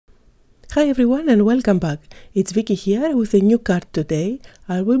Hi everyone and welcome back. It's Vicky here with a new card today.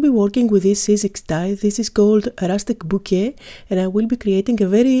 I will be working with this Sizzix die. This is called Rustic Bouquet and I will be creating a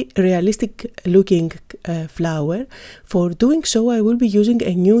very realistic looking flower. For doing so I will be using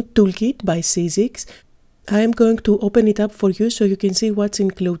a new toolkit by Sizzix. I am going to open it up for you so you can see what's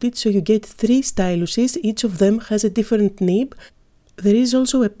included. So you get 3 styluses, each of them has a different nib. There is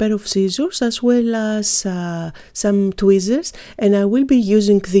also a pair of scissors as well as some tweezers, and I will be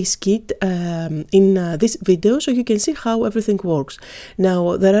using this kit in this video so you can see how everything works.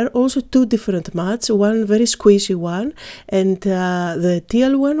 Now there are also 2 different mats, one very squishy one and the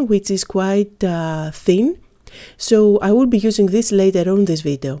teal one which is quite thin. So I will be using this later on in this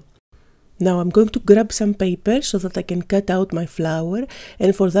video. Now I'm going to grab some paper so that I can cut out my flower,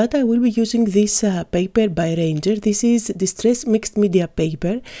 and for that I will be using this paper by Ranger. This is distress mixed media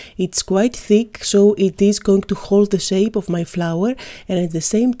paper. It's quite thick, so it is going to hold the shape of my flower, and at the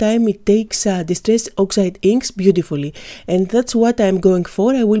same time it takes distress oxide inks beautifully, and that's what I'm going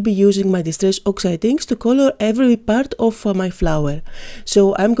for. I will be using my distress oxide inks to color every part of my flower.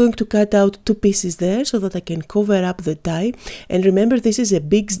 So I'm going to cut out 2 pieces there so that I can cover up the die, and remember this is a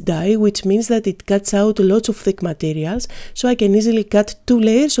Bigz die, which means that it cuts out lots of thick materials, so I can easily cut 2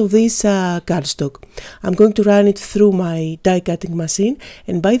 layers of this cardstock. I'm going to run it through my die cutting machine,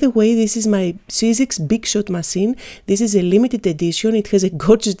 and by the way this is my Sizzix Big Shot machine. This is a limited edition, it has a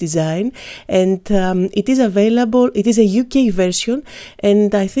gorgeous design, and it is available, it is a UK version,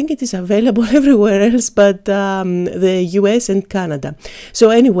 and I think it is available everywhere else but the US and Canada. So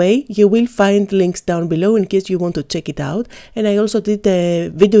anyway, you will find links down below in case you want to check it out, and I also did a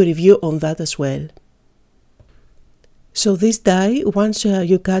video review on that as well. So this die, once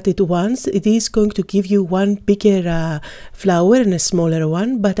you cut it once, it is going to give you one bigger flower and a smaller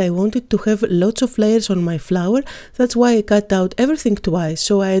one, but I wanted to have lots of layers on my flower. That's why I cut out everything twice,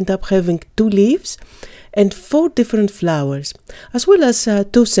 so I end up having 2 leaves and 4 different flowers, as well as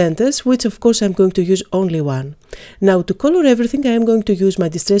 2 centers, which of course I'm going to use only one. Now to color everything I am going to use my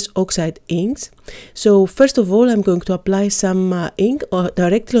distress oxide inks. So first of all I'm going to apply some ink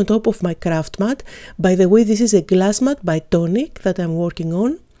directly on top of my Kraft mat. By the way, this is a glass mat by Tonic that I'm working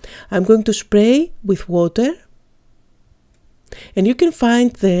on. I'm going to spray with water, and you can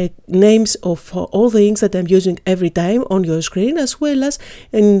find the names of all the inks that I'm using every time on your screen, as well as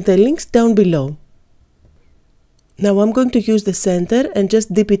in the links down below. Now I'm going to use the center and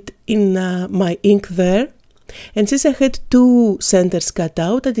just dip it in my ink there. And since I had 2 centers cut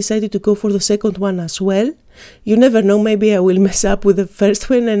out, I decided to go for the second one as well. You never know, maybe I will mess up with the first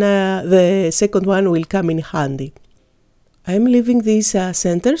one and the second one will come in handy. I'm leaving these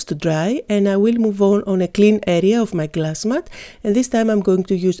centers to dry, and I will move on a clean area of my glass mat, and this time I'm going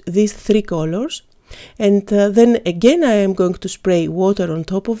to use these 3 colors. And then again I am going to spray water on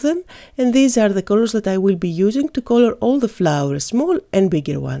top of them, and these are the colors that I will be using to color all the flowers, small and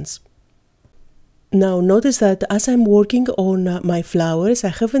bigger ones. Now notice that as I'm working on my flowers I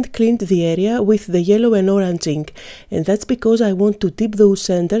haven't cleaned the area with the yellow and orange ink, and that's because I want to dip those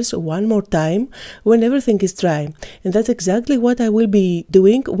centers one more time when everything is dry, and that's exactly what I will be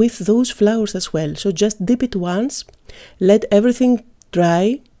doing with those flowers as well. So just dip it once, let everything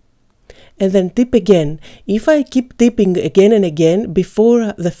dry, and then dip again. If I keep dipping again and again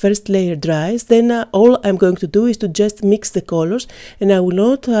before the first layer dries, then all I'm going to do is to just mix the colors, and I will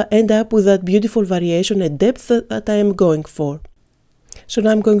not end up with that beautiful variation and depth that I am going for. So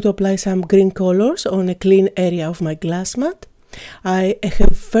now I'm going to apply some green colors on a clean area of my glass mat. I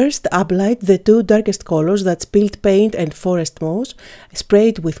have first applied the 2 darkest colors, that's Peeled Paint and Forest Moss,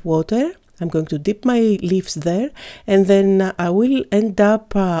 sprayed with water. I'm going to dip my leaves there, and then I will end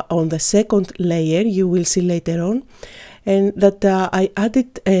up on the second layer, you will see later on, and that I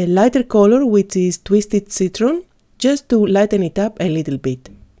added a lighter color which is Twisted Citron, just to lighten it up a little bit.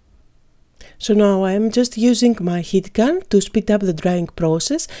 So now I am just using my heat gun to speed up the drying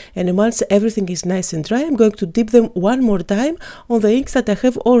process, and once everything is nice and dry I'm going to dip them one more time on the inks that I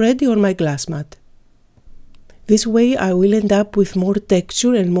have already on my glass mat. This way I will end up with more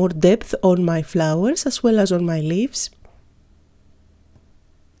texture and more depth on my flowers as well as on my leaves.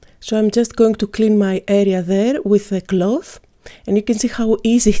 So I'm just going to clean my area there with a cloth, and you can see how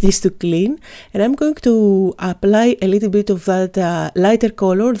easy it is to clean, and I'm going to apply a little bit of that lighter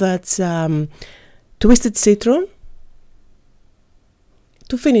color, that's Twisted Citron,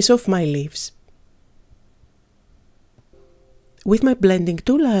 to finish off my leaves. With my blending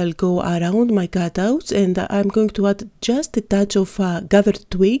tool I'll go around my cutouts, and I'm going to add just a touch of gathered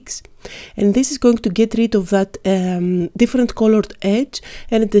twigs, and this is going to get rid of that different colored edge,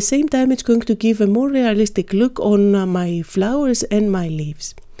 and at the same time it's going to give a more realistic look on my flowers and my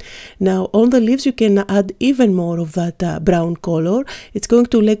leaves. Now on the leaves you can add even more of that brown color. It's going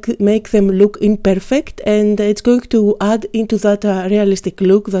to make them look imperfect, and it's going to add into that realistic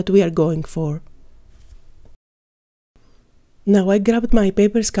look that we are going for. Now I grabbed my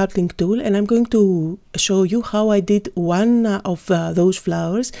paper sculpting tool and I'm going to show you how I did one of those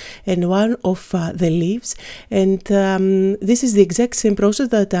flowers and one of the leaves, and this is the exact same process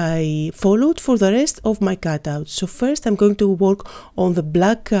that I followed for the rest of my cutouts. So first I'm going to work on the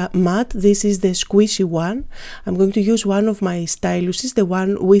black mat. This is the squishy one. I'm going to use one of my styluses, the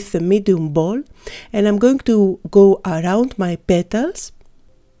one with the medium ball, and I'm going to go around my petals.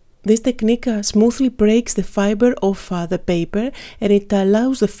 This technique smoothly breaks the fiber of the paper, and it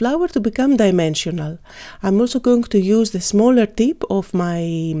allows the flower to become dimensional. I'm also going to use the smaller tip of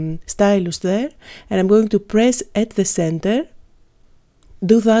my stylus there, and I'm going to press at the center.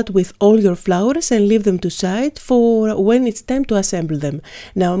 Do that with all your flowers and leave them to side for when it's time to assemble them.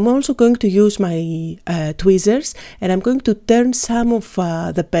 Now I'm also going to use my tweezers, and I'm going to turn some of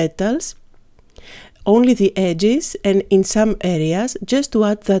the petals, only the edges and in some areas, just to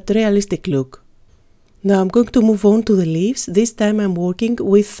add that realistic look. Now I'm going to move on to the leaves. This time I'm working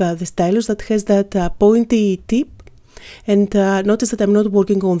with the stylus that has that pointy tip, and notice that I'm not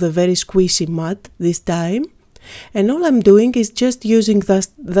working on the very squishy mat this time. And all I'm doing is just using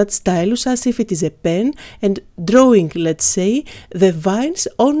that stylus as if it is a pen and drawing, let's say, the vines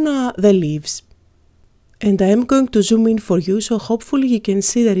on the leaves. And I am going to zoom in for you, so hopefully you can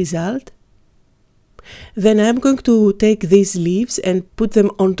see the result. Then I'm going to take these leaves and put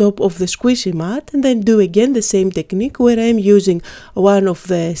them on top of the squishy mat, and then do again the same technique where I'm using one of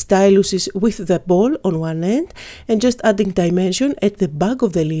the styluses with the ball on one end and just adding dimension at the back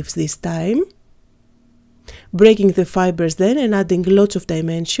of the leaves this time, breaking the fibers then and adding lots of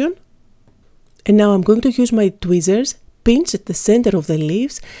dimension. And now I'm going to use my tweezers, pinch at the center of the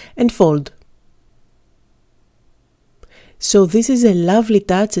leaves and fold. So this is a lovely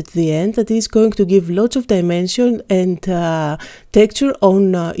touch at the end that is going to give lots of dimension and texture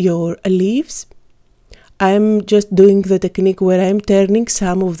on your leaves. I'm just doing the technique where I'm turning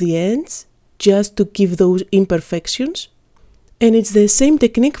some of the ends just to give those imperfections. And it's the same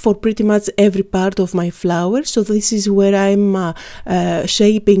technique for pretty much every part of my flower. So this is where I'm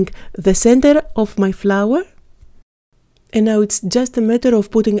shaping the center of my flower. And now it's just a matter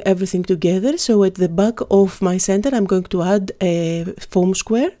of putting everything together. So at the back of my center I'm going to add a foam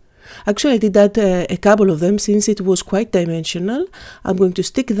square. Actually I did add a couple of them since it was quite dimensional. I'm going to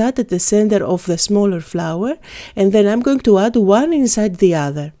stick that at the center of the smaller flower, and then I'm going to add one inside the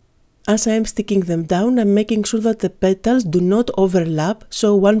other. As I am sticking them down, I'm making sure that the petals do not overlap,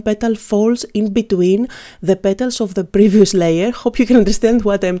 so one petal falls in between the petals of the previous layer. Hope you can understand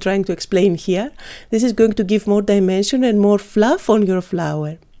what I'm trying to explain here. This is going to give more dimension and more fluff on your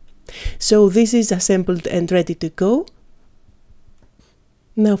flower. So this is assembled and ready to go.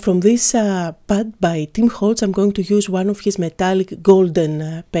 Now from this pad by Tim Holtz, I'm going to use one of his metallic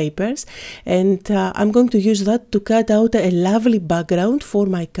golden papers, and I'm going to use that to cut out a lovely background for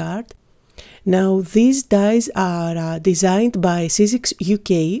my card. Now these dies are designed by Sizzix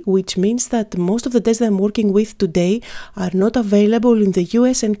UK, which means that most of the dies that I'm working with today are not available in the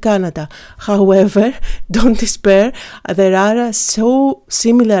US and Canada. However, don't despair, there are so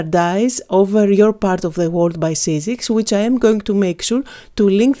similar dies over your part of the world by Sizzix, which I am going to make sure to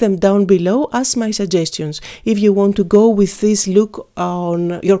link them down below as my suggestions if you want to go with this look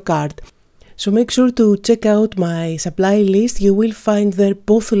on your card. So make sure to check out my supply list. You will find there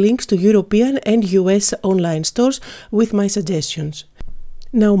both links to European and US online stores with my suggestions.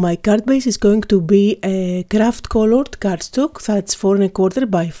 Now my card base is going to be a Kraft colored cardstock that's 4 1/4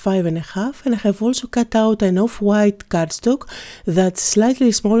 by 5 1/2, and I have also cut out an off-white cardstock that's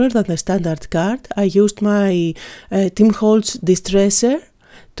slightly smaller than the standard card. I used my Tim Holtz distresser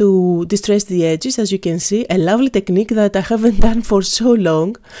to distress the edges, as you can see, a lovely technique that I haven't done for so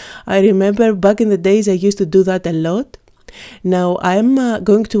long. I remember back in the days I used to do that a lot. Now I'm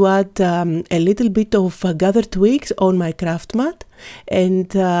going to add a little bit of gathered twigs on my craft mat, and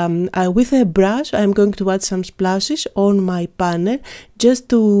with a brush I'm going to add some splashes on my panel just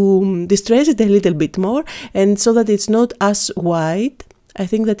to distress it a little bit more, and so that it's not as white. I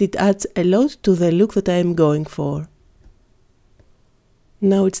think that it adds a lot to the look that I'm going for.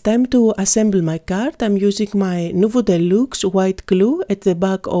 Now it's time to assemble my card. I'm using my Nuvo Deluxe white glue at the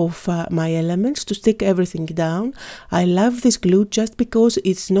back of my elements to stick everything down. I love this glue just because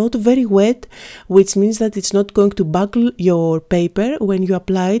it's not very wet, which means that it's not going to buckle your paper when you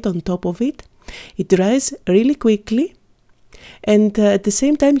apply it on top of it. It dries really quickly. And at the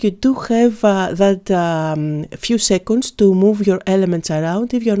same time, you do have that few seconds to move your elements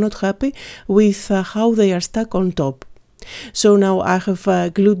around if you're not happy with how they are stuck on top. So now I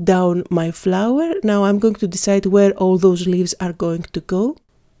have glued down my flower. Now I'm going to decide where all those leaves are going to go.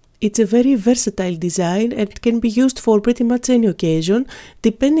 It's a very versatile design and it can be used for pretty much any occasion,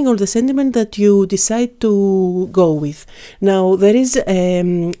 depending on the sentiment that you decide to go with. Now there is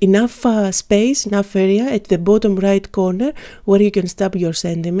enough space, enough area at the bottom right corner where you can stamp your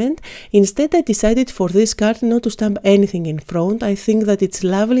sentiment. Instead, I decided for this card not to stamp anything in front. I think that it's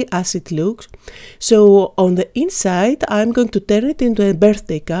lovely as it looks. So on the inside, I'm going to turn it into a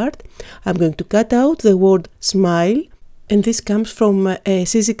birthday card. I'm going to cut out the word smile. And this comes from a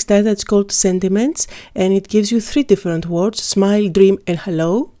Sizzix die that's called Sentiments, and it gives you 3 different words: smile, dream and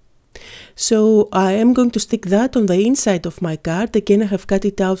hello. So I am going to stick that on the inside of my card. Again, I have cut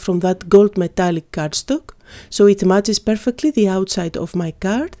it out from that gold metallic cardstock, so it matches perfectly the outside of my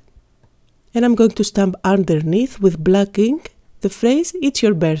card. And I'm going to stamp underneath with black ink the phrase "It's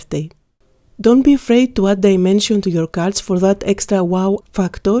your birthday." Don't be afraid to add dimension to your cards for that extra wow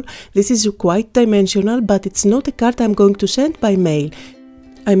factor. This is quite dimensional, but it's not a card I'm going to send by mail.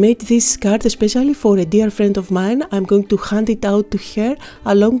 I made this card especially for a dear friend of mine. I'm going to hand it out to her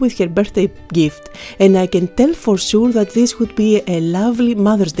along with her birthday gift. And I can tell for sure that this would be a lovely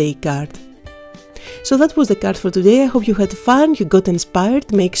Mother's Day card. So that was the card for today. I hope you had fun, you got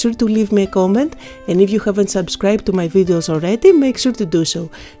inspired. Make sure to leave me a comment, and if you haven't subscribed to my videos already, make sure to do so.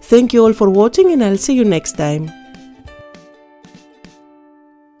 Thank you all for watching, and I'll see you next time.